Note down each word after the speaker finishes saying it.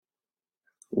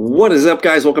What is up,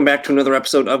 guys? Welcome back to another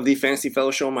episode of the Fantasy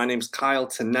Fellow Show. My name's Kyle.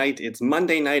 Tonight, it's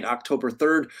Monday night, October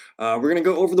 3rd. We're going to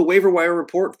go over the waiver wire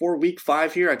report for week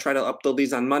 5 here. I try to upload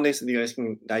these on Monday so that you guys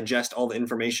can digest all the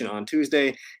information on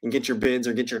Tuesday and get your bids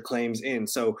or get your claims in.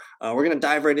 So we're going to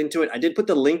dive right into it. I did put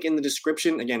the link in the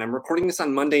description. Again, I'm recording this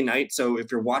on Monday night, so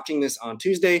if you're watching this on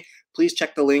Tuesday, please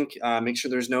check the link. Make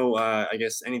sure there's no,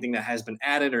 anything that has been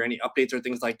added or any updates or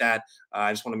things like that.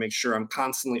 I just want to make sure I'm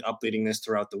constantly updating this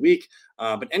throughout the week.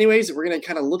 But anyways, we're going to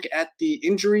kind of look at the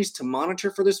injuries to monitor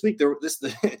for this week.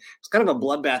 It's kind of a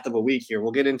bloodbath of a week here.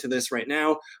 We'll get into this right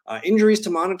now. Injuries to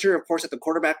monitor, of course, at the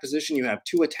quarterback position, you have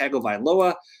Tua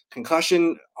Tagovailoa,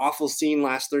 concussion, awful scene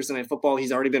last Thursday Night Football.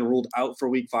 He's already been ruled out for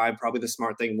week 5. Probably the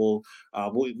smart thing.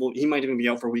 He might even be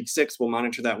out for week 6. We'll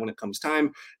monitor that when it comes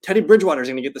time. Teddy Bridgewater is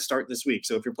going to get the start this week.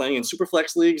 So if you're playing in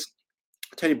Superflex leagues,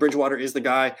 Teddy Bridgewater is the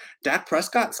guy. Dak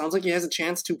Prescott sounds like he has a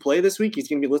chance to play this week. He's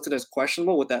going to be listed as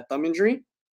questionable with that thumb injury.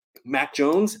 Mac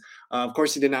Jones, of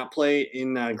course, he did not play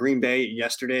in Green Bay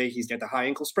yesterday. He's got the high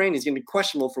ankle sprain. He's going to be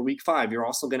questionable for week 5. You're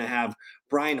also going to have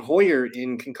Brian Hoyer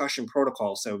in concussion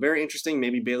protocol. So very interesting.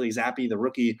 Maybe Bailey Zappi, the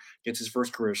rookie, gets his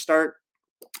first career start.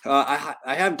 I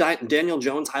have Daniel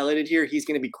Jones highlighted here. He's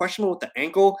going to be questionable with the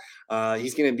ankle.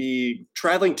 He's going to be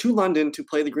traveling to London to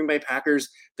play the Green Bay Packers.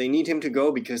 They need him to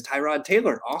go because Tyrod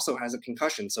Taylor also has a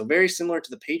concussion. So very similar to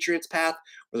the Patriots path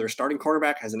where their starting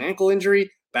quarterback has an ankle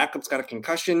injury. Backup's got a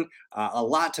concussion, a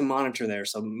lot to monitor there.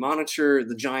 So monitor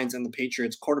the Giants and the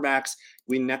Patriots quarterbacks.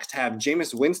 We next have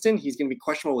Jameis Winston. He's going to be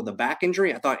questionable with a back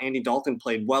injury. I thought Andy Dalton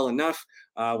played well enough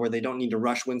where they don't need to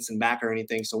rush Winston back or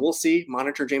anything. So we'll see.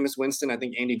 Monitor Jameis Winston. I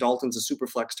think Andy Dalton's a super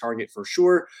flex target for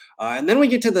sure. And then we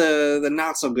get to the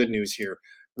not so good news here.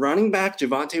 Running back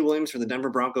Javonte Williams for the Denver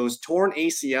Broncos, torn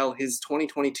ACL. His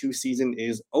 2022 season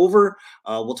is over.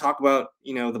 We'll talk about,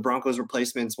 the Broncos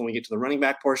replacements when we get to the running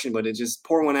back portion, but it just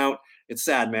pour one out. It's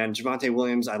sad, man. Javonte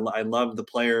Williams, I love the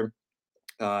player.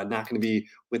 Not going to be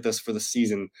with us for the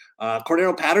season.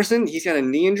 Cordero Patterson, he's got a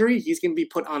knee injury. He's going to be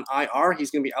put on IR.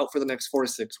 He's going to be out for the next 4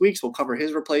 to 6 weeks. We'll cover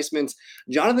his replacements.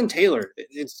 Jonathan Taylor,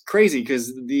 it's crazy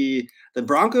because the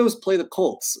Broncos play the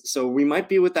Colts, so we might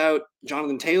be without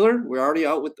Jonathan Taylor. We're already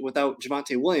out without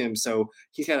Javonte Williams, so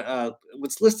he's got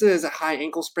what's listed as a high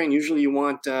ankle sprain. Usually you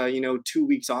want 2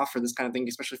 weeks off for this kind of thing,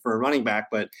 especially for a running back,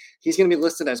 but he's going to be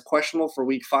listed as questionable for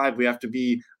week 5. We have to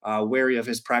be wary of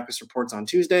his practice reports on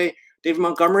Tuesday. David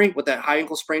Montgomery with that high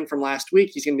ankle sprain from last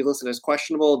week, he's going to be listed as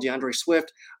questionable. DeAndre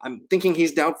Swift, I'm thinking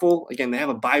he's doubtful. Again, they have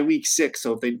a bye week 6,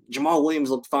 so if Jamal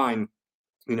Williams looked fine,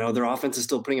 their offense is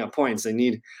still putting up points. They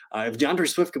need, if DeAndre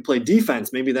Swift could play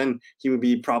defense, maybe then he would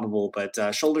be probable.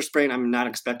 But shoulder sprain, I'm not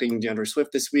expecting DeAndre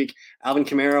Swift this week. Alvin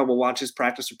Kamara will watch his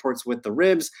practice reports with the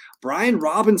ribs. Brian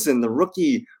Robinson, the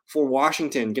rookie for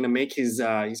Washington, going to make he's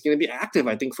going to be active,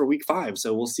 I think, for week 5.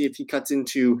 So we'll see if he cuts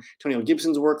into Antonio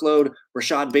Gibson's workload.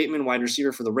 Rashad Bateman, wide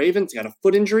receiver for the Ravens, got a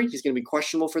foot injury. He's going to be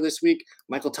questionable for this week.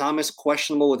 Michael Thomas,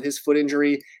 questionable with his foot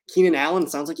injury. Keenan Allen,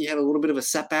 sounds like he had a little bit of a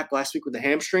setback last week with the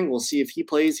hamstring. We'll see if he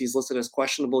plays. He's listed as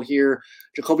questionable here.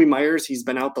 Jacoby Myers, he's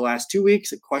been out the last 2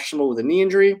 weeks, questionable with a knee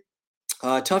injury.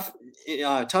 Tough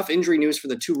injury news for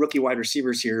the 2 rookie wide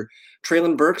receivers here.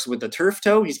 Traylon Burks with the turf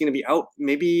toe. He's going to be out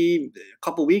maybe a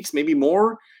couple weeks, maybe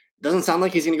more. Doesn't sound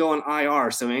like he's going to go on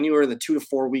IR. So anywhere in the 2 to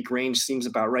 4 week range seems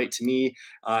about right to me.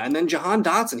 And then Jahan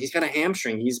Dotson, he's got a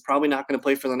hamstring. He's probably not going to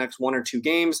play for the next 1 or 2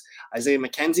 games. Isaiah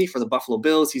McKenzie for the Buffalo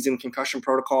Bills. He's in concussion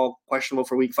protocol, questionable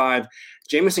for week 5.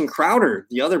 Jamison Crowder,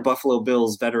 the other Buffalo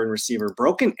Bills veteran receiver,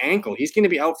 broken ankle. He's going to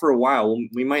be out for a while.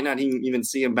 We might not even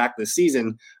see him back this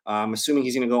season. I'm assuming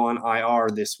he's going to go on IR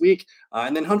this week.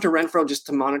 And then Hunter Renfrow, just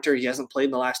to monitor. He hasn't played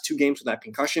in the last 2 games with that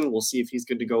concussion. We'll see if he's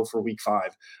good to go for week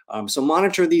 5. So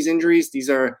monitor these injuries. These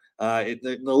are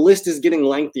the list is getting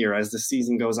lengthier as the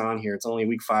season goes on here. It's only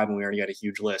week 5 and we already got a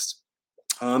huge list.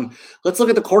 Let's look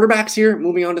at the quarterbacks here.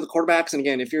 Moving on to the quarterbacks. And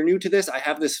again, if you're new to this, I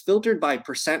have this filtered by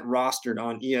percent rostered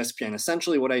on ESPN.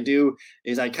 Essentially what I do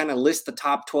is I kind of list the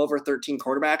top 12 or 13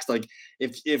 quarterbacks. Like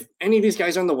if any of these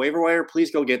guys are on the waiver wire, please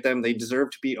go get them. They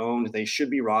deserve to be owned. They should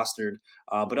be rostered.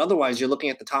 But otherwise, you're looking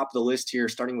at the top of the list here,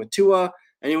 starting with Tua.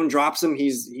 Anyone drops him,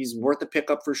 he's worth a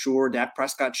pickup for sure. Dak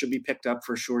Prescott should be picked up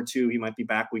for sure too. He might be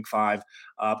back week 5.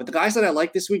 But the guys that I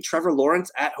like this week, Trevor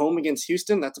Lawrence at home against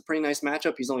Houston. That's a pretty nice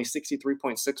matchup. He's only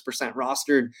 63.6%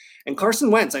 rostered. And Carson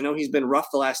Wentz, I know he's been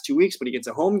rough the last 2 weeks, but he gets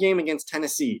a home game against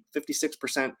Tennessee,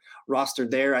 56%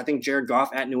 rostered there. I think Jared Goff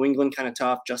at New England, kind of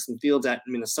tough. Justin Fields at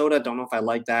Minnesota, don't know if I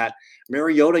like that.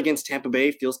 Mariota against Tampa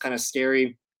Bay feels kind of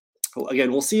scary.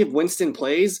 Again, we'll see if Winston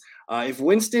plays. If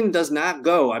Winston does not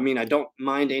go, I don't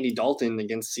mind Andy Dalton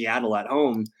against Seattle at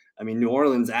home. I mean, New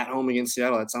Orleans at home against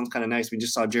Seattle, that sounds kind of nice. We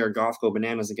just saw Jared Goff go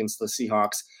bananas against the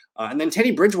Seahawks. And then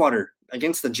Teddy Bridgewater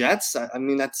against the Jets. I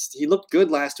mean, he looked good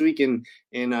last week in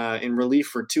relief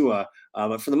for Tua.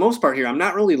 But for the most part here, I'm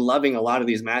not really loving a lot of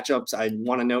these matchups. I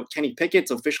want to note Kenny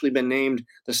Pickett's officially been named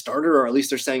the starter, or at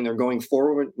least they're saying they're going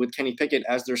forward with Kenny Pickett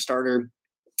as their starter.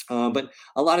 But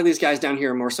a lot of these guys down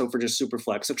here are more so for just super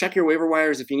flex. So check your waiver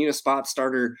wires. If you need a spot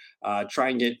starter, try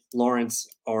and get Lawrence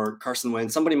or Carson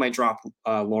Wentz. Somebody might drop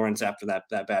Lawrence after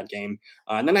that bad game.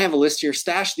 And then I have a list here.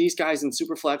 Stash these guys in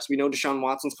super flex. We know Deshaun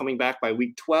Watson's coming back by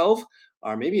week 12,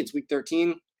 or maybe it's week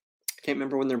 13. Can't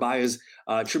remember when their bye is.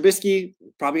 Trubisky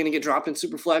probably going to get dropped in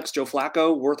Superflex. Joe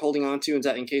Flacco worth holding on to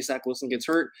in case Zach Wilson gets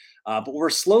hurt. But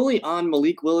we're slowly on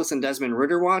Malik Willis and Desmond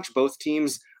Ridder watch. Both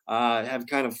teams have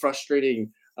kind of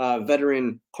frustrating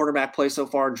veteran quarterback play so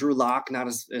far. Drew Lock, not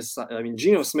as I mean,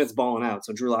 Geno Smith's balling out,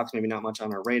 so Drew Lock's maybe not much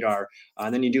on our radar.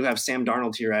 And then you do have Sam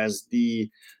Darnold here, as the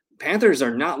Panthers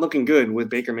are not looking good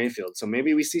with Baker Mayfield. So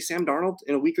maybe we see Sam Darnold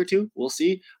in a week or two. We'll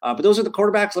see. But those are the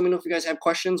quarterbacks. Let me know if you guys have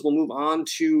questions. We'll move on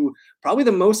to probably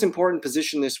the most important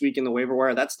position this week in the waiver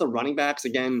wire. That's the running backs.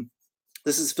 Again,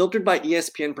 this is filtered by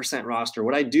ESPN percent roster.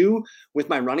 What I do with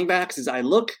my running backs is I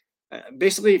look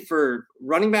basically for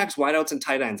running backs, wideouts, and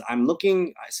tight ends. I'm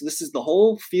looking. So this is the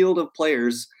whole field of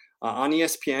players on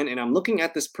ESPN, and I'm looking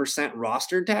at this percent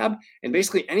roster tab, and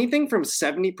basically anything from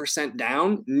 70%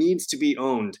 down needs to be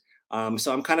owned.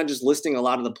 So I'm kind of just listing a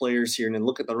lot of the players here, and then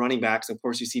look at the running backs. Of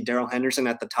course, you see Darrell Henderson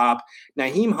at the top.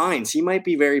 Nyheim Hines, he might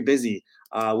be very busy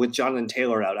with Jonathan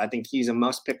Taylor out. I think he's a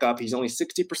must pick up. He's only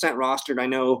 60% rostered. I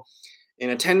know in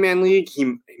a 10-man league,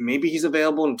 maybe he's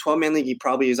available. In a 12-man league, he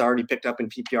probably is already picked up in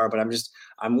PPR, but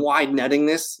I'm wide netting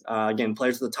this. Again,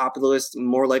 players at the top of the list,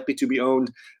 more likely to be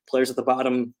owned. Players at the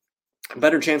bottom,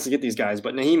 better chance to get these guys.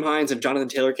 But Nyheim Hines, if Jonathan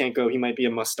Taylor can't go, he might be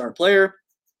a must-start player.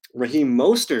 Raheem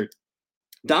Mostert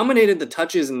dominated the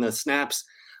touches and the snaps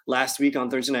last week on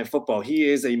Thursday Night Football. He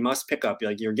is a must pick up.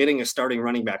 Like, you're getting a starting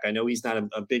running back. I know he's not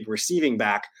a big receiving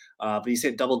back, but he's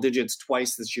hit double digits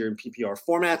twice this year in PPR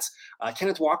formats.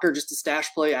 Kenneth Walker, just a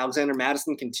stash play. Alexander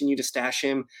Madison, continue to stash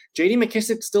him. JD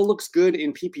McKissic still looks good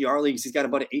in PPR leagues. He's got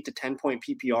about an 8 to 10 point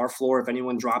PPR floor. If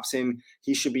anyone drops him,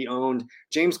 he should be owned.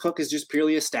 James Cook is just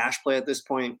purely a stash play at this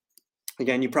point.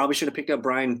 Again, you probably should have picked up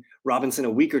Brian Robinson a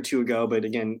week or two ago, but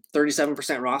again, 37%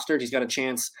 rostered. He's got a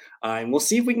chance, and we'll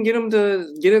see if we can get him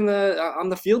to get in on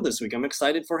the field this week. I'm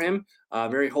excited for him.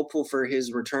 Very hopeful for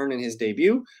his return and his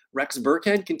debut. Rex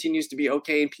Burkhead continues to be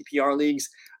okay in PPR leagues.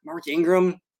 Mark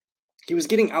Ingram, he was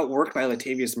getting outworked by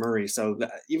Latavius Murray. So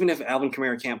even if Alvin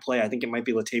Kamara can't play, I think it might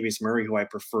be Latavius Murray who I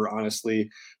prefer, honestly.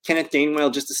 Kenneth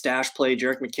Gainwell, just a stash play.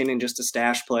 Jerick McKinnon, just a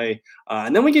stash play.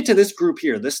 And then we get to this group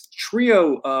here, this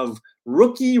trio of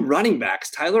rookie running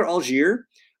backs. Tyler Algier.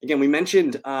 Again, we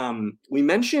mentioned Cordero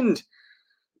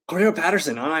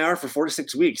Patterson on IR for 4 to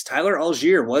 6 weeks. Tyler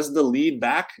Algier was the lead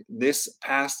back this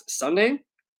past Sunday.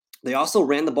 They also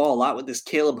ran the ball a lot with this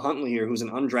Caleb Huntley here, who's an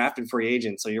undrafted free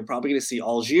agent. So you're probably going to see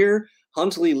Algier,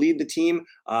 Huntley lead the team,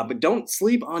 but don't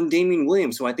sleep on Damian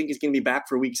Williams, who I think is going to be back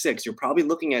for week 6. You're probably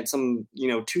looking at some,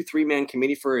 2-3-man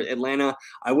committee for Atlanta.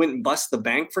 I wouldn't bust the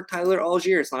bank for Tyler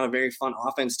Algier. It's not a very fun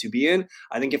offense to be in.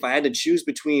 I think if I had to choose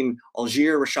between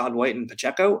Algier, Rachaad White, and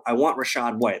Pacheco, I want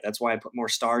Rachaad White. That's why I put more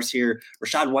stars here.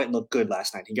 Rachaad White looked good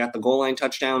last night. He got the goal line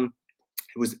touchdown.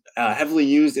 It was heavily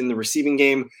used in the receiving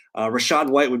game. Rachaad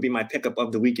White would be my pickup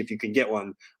of the week if you could get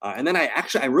one. And then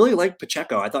I really like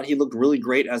Pacheco. I thought he looked really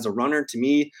great as a runner. To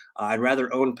me, I'd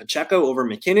rather own Pacheco over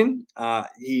McKinnon.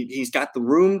 He's got the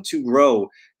room to grow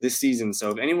this season.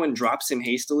 So if anyone drops him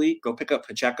hastily, go pick up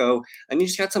Pacheco. And you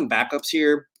just got some backups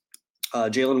here.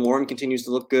 Jalen Warren continues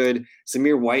to look good.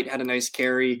 Zamir White had a nice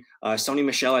carry. Sony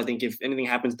Michel, I think if anything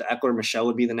happens to Eckler, Michel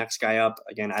would be the next guy up.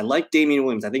 Again, I like Damian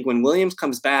Williams. I think when Williams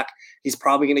comes back, he's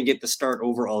probably going to get the start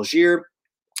over Algier.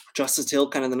 Justice Hill,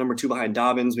 kind of the number 2 behind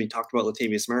Dobbins. We talked about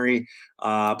Latavius Murray.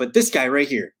 But this guy right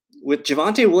here, with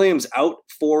Javonte Williams out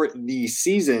for the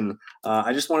season,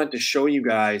 I just wanted to show you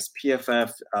guys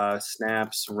PFF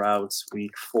snaps routes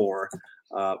week 4.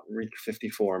 Week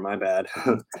 54, my bad.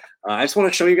 I just want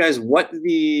to show you guys what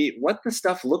the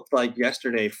stuff looked like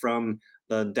yesterday from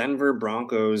the Denver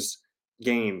Broncos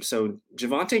game. So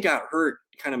Javonte got hurt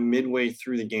kind of midway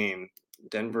through the game.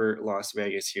 Denver, Las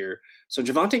Vegas here. So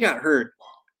Javonte got hurt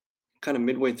kind of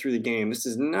midway through the game. This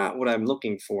is not what I'm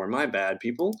looking for. My bad,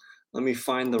 people. Let me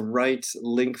find the right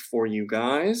link for you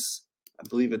guys. I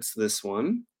believe it's this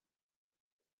one.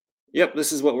 Yep,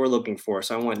 this is what we're looking for.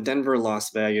 So I want Denver, Las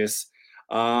Vegas.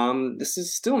 This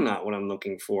is still not what I'm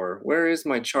looking for. Where is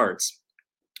my charts?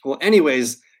 Well,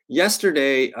 anyways,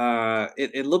 yesterday,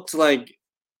 it looked like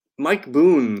Mike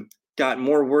Boone got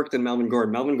more work than Melvin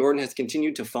Gordon. Melvin Gordon has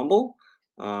continued to fumble.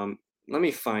 Um, Let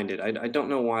me find it. I don't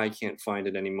know why I can't find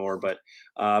it anymore, but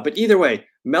either way,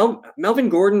 Melvin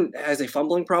Gordon has a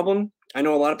fumbling problem. I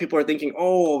know a lot of people are thinking,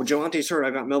 "Oh, Jawante's hurt.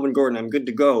 I got Melvin Gordon. I'm good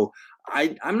to go."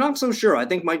 I'm not so sure. I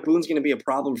think Mike Boone's going to be a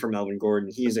problem for Melvin Gordon.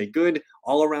 He is a good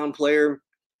all around player.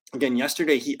 Again,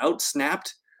 yesterday he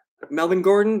outsnapped Melvin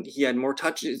Gordon. He had more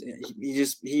touches.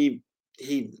 He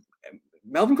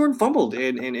Melvin Gordon fumbled,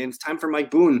 and it's time for Mike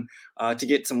Boone to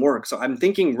get some work. So I'm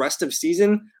thinking rest of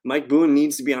season, Mike Boone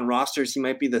needs to be on rosters. He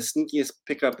might be the sneakiest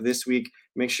pickup this week.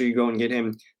 Make sure you go and get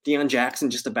him. Deion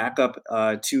Jackson, just a backup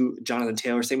to Jonathan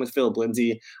Taylor. Same with Philip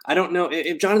Lindsay. I don't know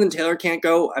if Jonathan Taylor can't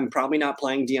go. I'm probably not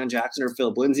playing Deion Jackson or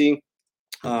Philip Lindsay.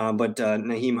 But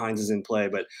Naheem Hines is in play.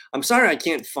 But I'm sorry I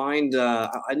can't find.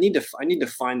 I need to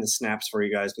find the snaps for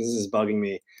you guys because this is bugging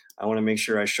me. I want to make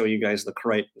sure I show you guys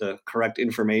the correct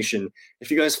information.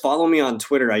 If you guys follow me on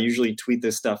Twitter, I usually tweet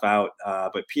this stuff out.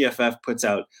 But PFF puts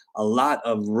out a lot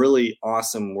of really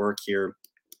awesome work here.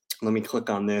 Let me click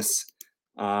on this.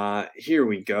 Here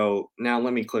we go. Now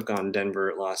let me click on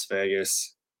Denver, Las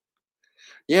Vegas.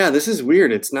 Yeah, this is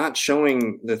weird. It's not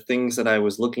showing the things that I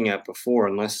was looking at before,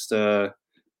 unless let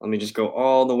me just go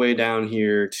all the way down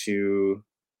here to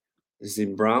the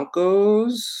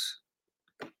Broncos.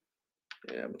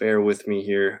 Yeah, bear with me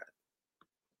here.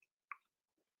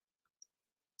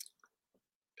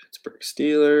 Pittsburgh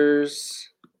Steelers,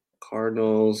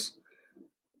 Cardinals.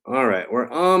 All right, we're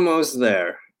almost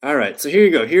there. All right, so here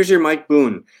you go. Here's your Mike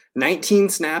Boone. 19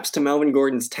 snaps to Melvin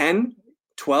Gordon's 10,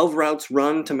 12 routes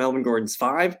run to Melvin Gordon's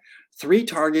 5, 3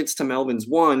 targets to Melvin's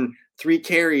 1, 3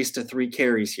 carries to 3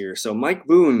 carries here. So Mike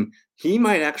Boone, he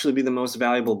might actually be the most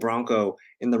valuable Bronco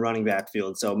in the running back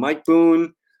field. So Mike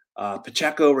Boone,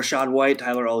 Pacheco, Rashad White,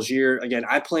 Tyler Algier. Again,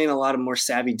 I play in a lot of more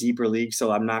savvy, deeper leagues,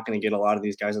 so I'm not going to get a lot of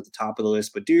these guys at the top of the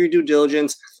list. But do your due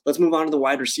diligence. Let's move on to the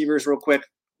wide receivers real quick.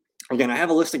 Again, I have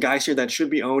a list of guys here that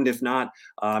should be owned. If not,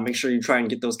 make sure you try and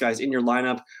get those guys in your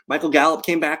lineup. Michael Gallup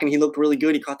came back and he looked really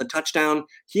good. He caught the touchdown.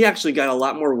 He actually got a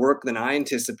lot more work than I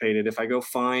anticipated. If I go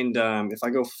find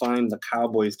the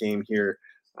Cowboys game here,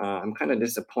 I'm kind of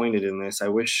disappointed in this. I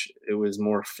wish it was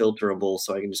more filterable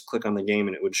so I can just click on the game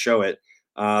and it would show it.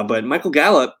 But Michael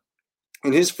Gallup,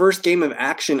 in his first game of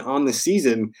action on the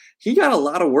season, he got a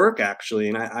lot of work actually,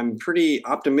 and I'm pretty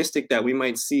optimistic that we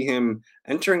might see him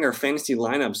entering our fantasy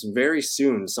lineups very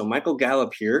soon. So Michael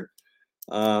Gallup here.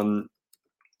 Um,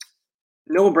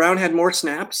 Noah Brown had more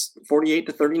snaps, 48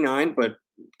 to 39, but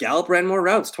Gallup ran more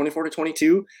routes, 24 to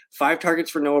 22. 5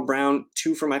 targets for Noah Brown,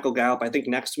 2 for Michael Gallup. I think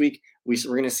next week we're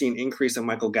going to see an increase of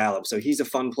Michael Gallup. So he's a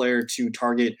fun player to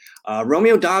target.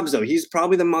 Romeo Doubs, though, he's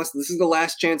probably the most. This is the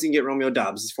last chance you can get Romeo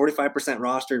Doubs. He's 45%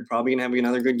 rostered, probably going to have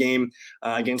another good game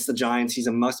against the Giants. He's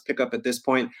a must pick up at this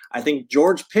point. I think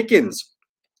George Pickens,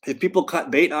 if people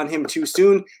cut bait on him too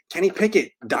soon, Kenny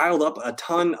Pickett dialed up a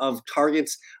ton of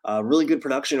targets, really good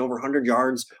production, over 100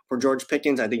 yards for George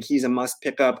Pickens. I think he's a must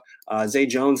pick up. Zay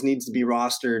Jones needs to be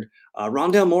rostered.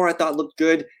 Rondale Moore, I thought, looked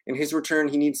good in his return.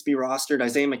 He needs to be rostered.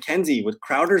 Isaiah McKenzie, with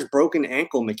Crowder's broken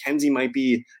ankle, McKenzie might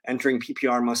be entering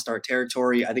PPR must-start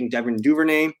territory. I think Devin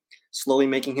Duvernay slowly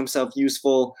making himself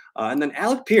useful. And then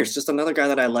Alec Pierce, just another guy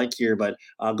that I like here. But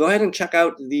go ahead and check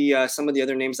out the some of the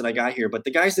other names that I got here. But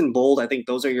the guys in bold, I think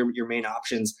those are your main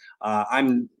options.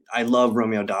 I love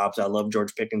Romeo Doubs. I love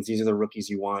George Pickens. These are the rookies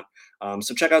you want.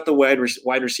 So check out the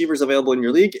wide receivers available in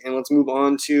your league. And let's move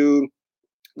on to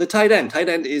the tight end. Tight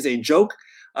end is a joke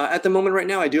at the moment right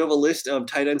now. I do have a list of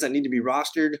tight ends that need to be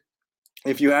rostered.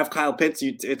 If you have Kyle Pitts,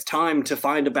 it's time to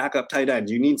find a backup tight end.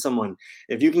 You need someone.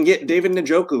 If you can get David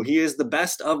Njoku, he is the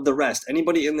best of the rest.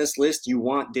 Anybody in this list, you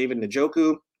want David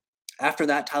Njoku. After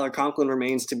that, Tyler Conklin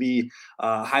remains to be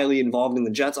highly involved in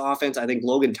the Jets offense. I think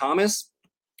Logan Thomas.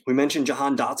 We mentioned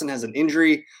Jahan Dotson has an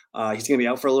injury. He's going to be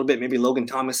out for a little bit. Maybe Logan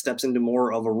Thomas steps into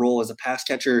more of a role as a pass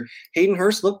catcher. Hayden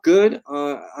Hurst looked good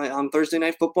on Thursday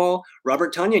Night Football.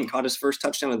 Robert Tonyan caught his first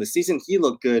touchdown of the season. He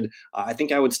looked good. I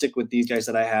think I would stick with these guys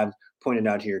that I have pointed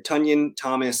out here. Tonyan,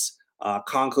 Thomas,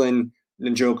 Conklin,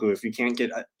 Njoku. If you can't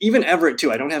get even Everett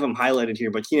too. I don't have him highlighted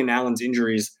here, but Keenan Allen's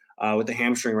injuries with the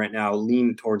hamstring right now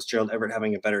lean towards Gerald Everett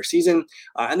having a better season.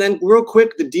 And then real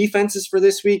quick, the defenses for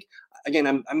this week. Again,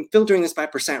 I'm filtering this by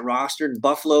percent rostered.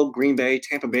 Buffalo, Green Bay,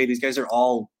 Tampa Bay, these guys are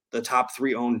all the top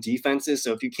 3 owned defenses.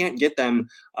 So if you can't get them,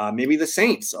 maybe the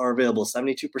Saints are available,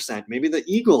 72%. Maybe the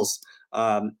Eagles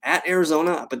at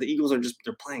Arizona, but the Eagles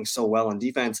they're playing so well on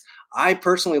defense. I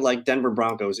personally like Denver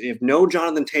Broncos. If no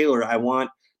Jonathan Taylor, I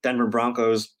want Denver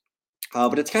Broncos.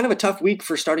 But it's kind of a tough week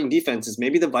for starting defenses.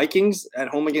 Maybe the Vikings at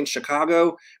home against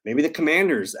Chicago, maybe the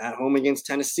Commanders at home against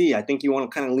Tennessee. I think you want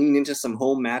to kind of lean into some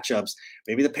home matchups.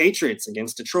 Maybe the Patriots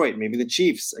against Detroit, maybe the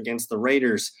Chiefs against the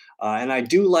Raiders. And I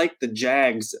do like the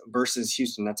Jags versus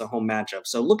Houston. That's a home matchup.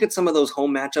 So look at some of those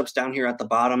home matchups down here at the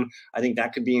bottom. I think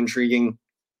that could be intriguing.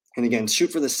 And again,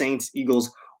 shoot for the Saints,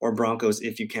 Eagles, or Broncos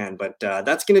if you can. But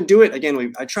that's going to do it.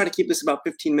 Again, I try to keep this about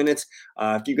 15 minutes.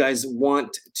 If you guys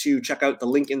want to check out the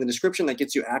link in the description, that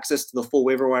gets you access to the full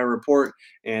waiver wire report.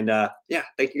 And yeah,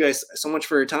 thank you guys so much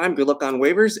for your time. Good luck on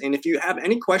waivers. And if you have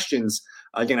any questions,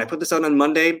 again, I put this out on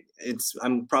Monday.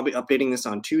 I'm probably updating this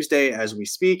on Tuesday as we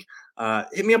speak.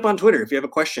 Hit me up on Twitter if you have a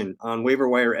question on waiver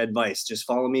wire advice. Just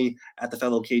follow me at the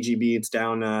fellow KGB. It's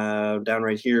down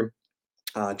right here.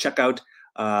 Check out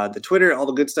the Twitter, all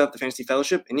the good stuff, the Fantasy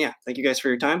Fellowship. And yeah, thank you guys for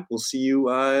your time. We'll see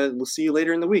you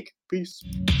later in the week. Peace.